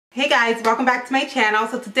Hey guys, welcome back to my channel.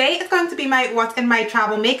 So today is going to be my what's in my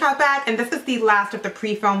travel makeup bag, and this is the last of the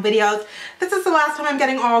pre-film videos. This is the last time I'm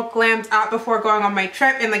getting all glammed up before going on my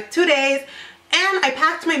trip in like 2 days. And I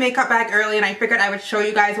packed my makeup bag early and I figured I would show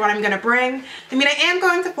you guys what I'm going to bring. I mean, I am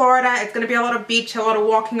going to Florida. It's going to be a lot of beach, a lot of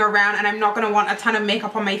walking around, and I'm not going to want a ton of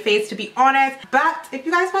makeup on my face, to be honest. But if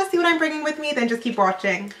you guys want to see what I'm bringing with me, then just keep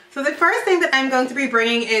watching. So the first thing that I'm going to be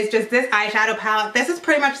bringing is just this eyeshadow palette. This is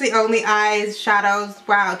pretty much the only eyeshadows.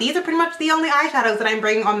 Wow, these are pretty much the only eyeshadows that I'm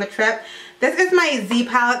bringing on the trip. This is my Z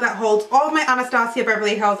palette that holds all of my Anastasia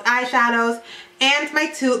Beverly Hills eyeshadows and my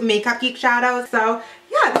 2 Makeup Geek shadows. So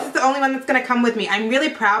yeah, this is the only one that's gonna come with me. I'm really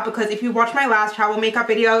proud because if you watch my last travel makeup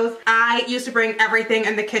videos, I used to bring everything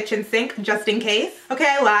in the kitchen sink just in case. Okay,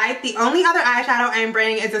 I lied. The only other eyeshadow I'm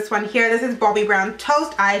bringing is this one here. This is Bobbi Brown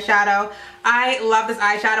Toast eyeshadow. I love this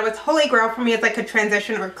eyeshadow. It's holy grail for me. It's like a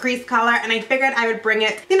transition or crease color, and I figured I would bring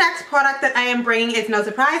it. The next product that I am bringing is no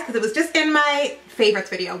surprise because it was just in my favorites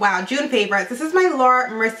video. Wow, June favorites. This is my Laura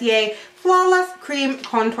Mercier Flawless Cream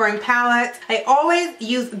Contouring Palette. I always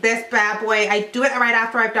use this bad boy. I do it right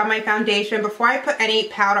after I've done my foundation before I put any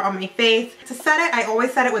powder on my face. To set it, I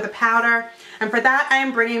always set it with a powder. And for that, I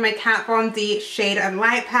am bringing my Kat Von D Shade and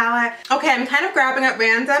Light palette. Okay, I'm kind of grabbing at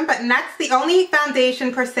random, but next, the only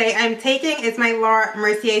foundation per se I'm taking is my Laura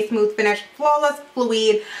Mercier Smooth Finish Flawless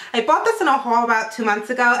Fluid. I bought this in a haul about 2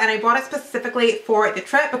 months ago, and I bought it specifically for the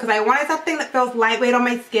trip because I wanted something that feels lightweight on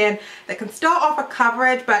my skin, that can still offer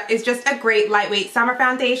coverage, but is just a great lightweight summer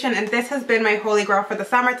foundation, and this has been my holy grail for the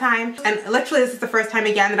summertime. And literally, this is the first time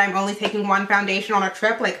again that I'm only taking one foundation on a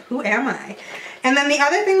trip. Like, who am I? And then the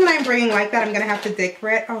other thing that I'm bringing like that, I'm gonna have to dig for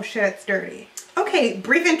it. Oh shit, it's dirty. Okay,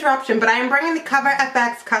 brief interruption, but I am bringing the Cover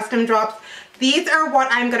FX Custom Drops. These are what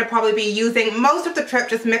I'm going to probably be using most of the trip,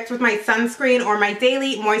 just mixed with my sunscreen or my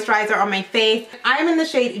daily moisturizer on my face. I'm in the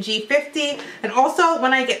shade G50, and also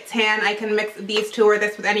when I get tan, I can mix these two or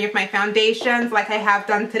this with any of my foundations like I have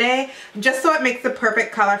done today, just so it makes the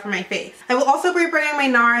perfect color for my face. I will also be bringing my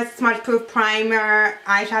NARS Smudge Proof Primer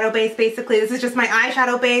eyeshadow base. Basically, this is just my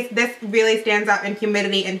eyeshadow base. This really stands out in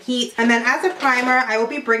humidity and heat. And then as a primer, I will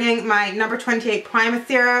be bringing my No. 28 Primer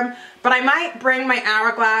Serum. But I might bring my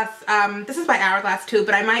Hourglass, this is by Hourglass too,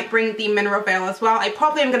 but I might bring the Mineral Veil as well. I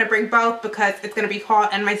probably am going to bring both because it's going to be hot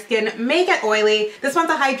and my skin may get oily. This one's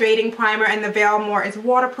a hydrating primer, and the Veil More is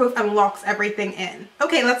waterproof and locks everything in.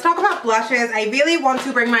 Okay, let's talk about blushes. I really want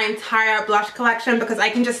to bring my entire blush collection because I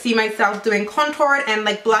can just see myself doing contoured and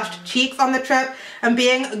like blushed cheeks on the trip and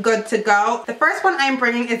being good to go. The first one I'm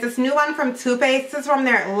bringing is this new one from Too Faced. This is from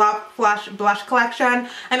their Love Flush blush collection.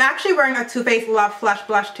 I'm actually wearing a Too Faced Love Flush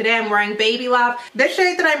blush today. I'm wearing Baby Love. This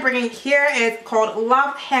shade that I'm bringing here is called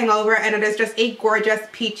Love Hangover, and it is just a gorgeous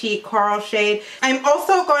peachy coral shade. I'm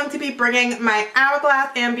also going to be bringing my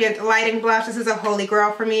Hourglass Ambient Lighting Blush. This is a holy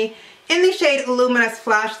grail for me. In the shade Luminous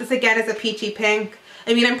Flush. This again is a peachy pink.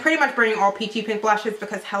 I mean, I'm pretty much bringing all peachy pink blushes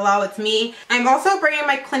because hello, it's me. I'm also bringing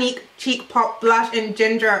my Clinique Cheek Pop blush in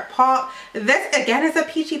Ginger Pop. This again is a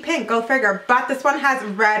peachy pink, go figure, but this one has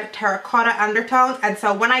red terracotta undertones, and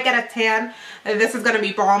so when I get a tan, this is going to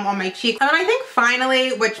be balm on my cheeks. And then I think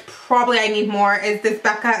finally, which probably I need more, is this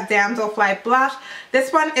Becca Damselfly blush.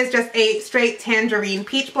 This one is just a straight tangerine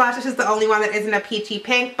peach blush. This is the only one that isn't a peachy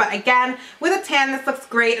pink, but again, with a tan, this looks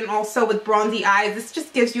great, and also with bronzy eyes, this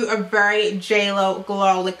just gives you a very J-Lo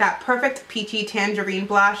glow, like that perfect peachy tangerine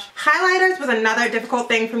blush. Highlighters was another difficult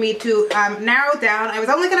thing for me to narrow down. I was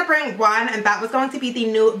only going to bring one, and that was going to be the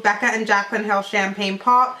new Becca and Jaclyn Hill Champagne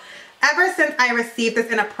Pop. Ever since I received this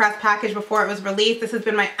in a press package before it was released, this has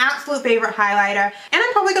been my absolute favorite highlighter, and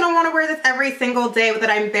I'm probably going to want to wear this every single day that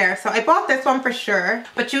I'm there. So I bought this one for sure,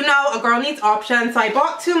 but you know, a girl needs options, so I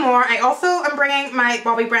bought 2 more. I also am bringing my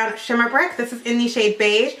Bobbi Brown Shimmer Brick. This is in the shade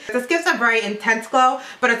Beige. This gives a very intense glow,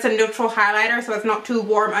 but it's a neutral highlighter, so it's not too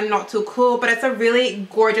warm and not too cool, but it's a really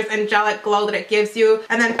gorgeous angelic glow that it gives you.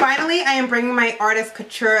 And then finally, I am bringing my Artist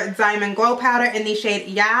Couture Diamond Glow Powder in the shade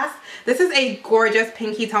Yas. This is a gorgeous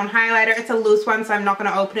pinky tone highlighter. It's a loose one, so I'm not going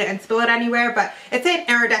to open it and spill it anywhere, but it's an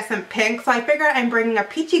iridescent pink, so I figure I'm bringing a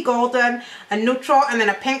peachy golden, a neutral, and then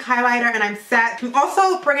a pink highlighter, and I'm set. I'm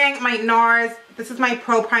also bringing my NARS. This is my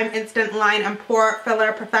Pro Prime Instant Line and Pore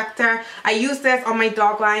Filler Perfector. I use this on my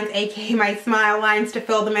dog lines, aka my smile lines, to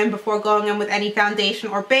fill them in before going in with any foundation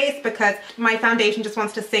or base because my foundation just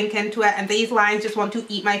wants to sink into it and these lines just want to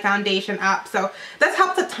eat my foundation up. So this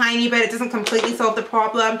helps a tiny bit. It doesn't completely solve the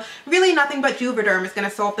problem. Really nothing but Juvederm is going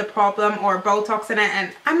to solve the problem, or Botox in it,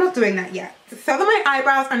 and I'm not doing that yet. So that my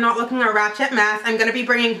eyebrows are not looking a ratchet mess, I'm going to be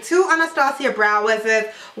bringing two Anastasia Brow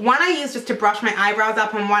Wizzes. One I use just to brush my eyebrows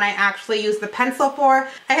up and one I actually use the pencil for.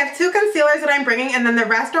 I have two concealers that I'm bringing and then the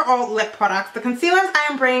rest are all lip products. The concealers I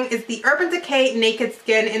am bringing is the Urban Decay Naked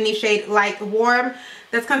Skin in the shade Light Warm.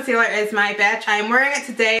 This concealer is my bitch. I am wearing it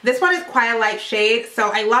today. This one is quite a light shade,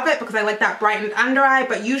 so I love it because I like that brightened under eye,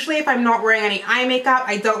 but usually if I'm not wearing any eye makeup,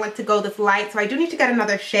 I don't like to go this light, so I do need to get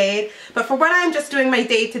another shade. But for when I'm just doing my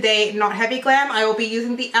day-to-day, not heavy glam, I will be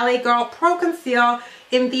using the LA Girl Pro Conceal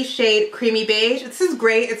in the shade Creamy Beige. This is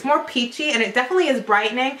great. It's more peachy and it definitely is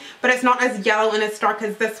brightening, but it's not as yellow and as stark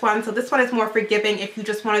as this one, so this one is more forgiving if you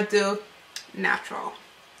just want to do natural.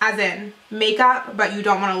 As in, makeup, but you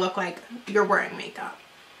don't want to look like you're wearing makeup.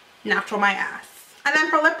 Natural my ass. And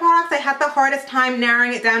then for lip products, I had the hardest time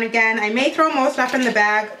narrowing it down again. I may throw most stuff in the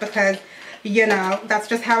bag because, you know, that's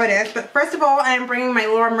just how it is. But first of all, I am bringing my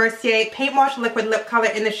Laura Mercier Paint Wash Liquid Lip Color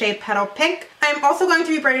in the shade Petal Pink. I'm also going to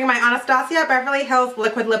be bringing my Anastasia Beverly Hills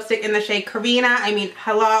Liquid Lipstick in the shade Karina. I mean,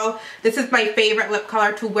 hello. This is my favorite lip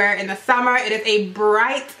color to wear in the summer. It is a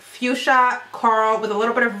bright fuchsia coral with a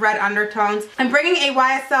little bit of red undertones. I'm bringing a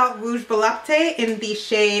YSL Rouge Volupté in the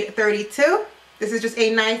shade 32. This is just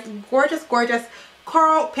a nice, gorgeous, gorgeous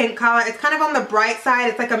coral pink color. It's kind of on the bright side.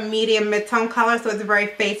 It's like a medium mid-tone color, so it's very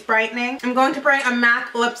face brightening. I'm going to bring a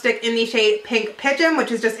MAC lipstick in the shade Pink Pigeon,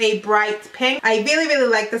 which is just a bright pink. I really, really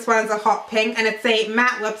like this one. It's a hot pink, and it's a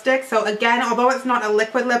matte lipstick. So again, although it's not a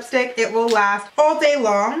liquid lipstick, it will last all day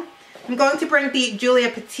long. I'm going to bring the Julia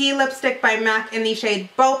Petit lipstick by MAC in the shade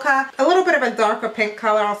Bokeh. A little bit of a darker pink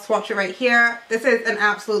color. I'll swatch it right here. This is an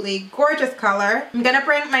absolutely gorgeous color. I'm going to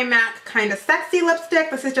bring my MAC Kinda Sexy lipstick.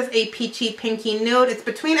 This is just a peachy pinky nude. It's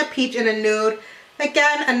between a peach and a nude.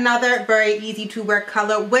 Again, another very easy to wear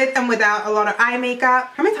color with and without a lot of eye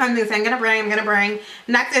makeup. How many times I'm gonna bring?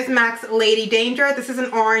 Next is MAC's Lady Danger. This is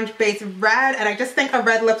an orange based red, and I just think a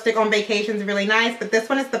red lipstick on vacation is really nice, but this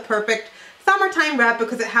one is the perfect summertime red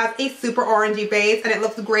because it has a super orangey base and it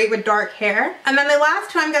looks great with dark hair. And then the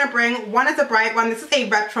last two I'm going to bring, one is a bright one. This is a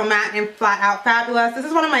Retro Matte in Flat Out Fabulous. This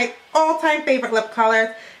is one of my all-time favorite lip colors.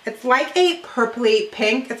 It's like a purpley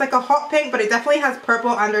pink. It's like a hot pink, but it definitely has purple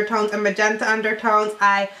undertones and magenta undertones.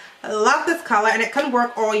 I love this color and it can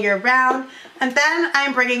work all year round. And then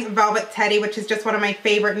I'm bringing Velvet Teddy, which is just one of my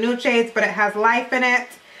favorite nude shades, but it has life in it.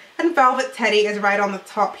 And Velvet Teddy is right on the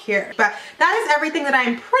top here. But that is everything that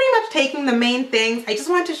I'm pretty much taking, the main things. I just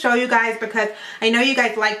wanted to show you guys because I know you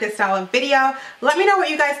guys like this style of video. Let me know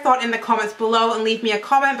what you guys thought in the comments below and leave me a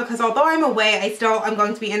comment, because although I'm away, I still am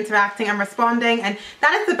going to be interacting and responding, and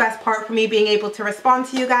that is the best part for me, being able to respond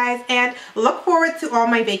to you guys. And look forward to all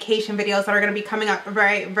my vacation videos that are going to be coming up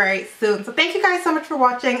very, very soon. So thank you guys so much for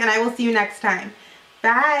watching, and I will see you next time.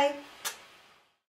 Bye!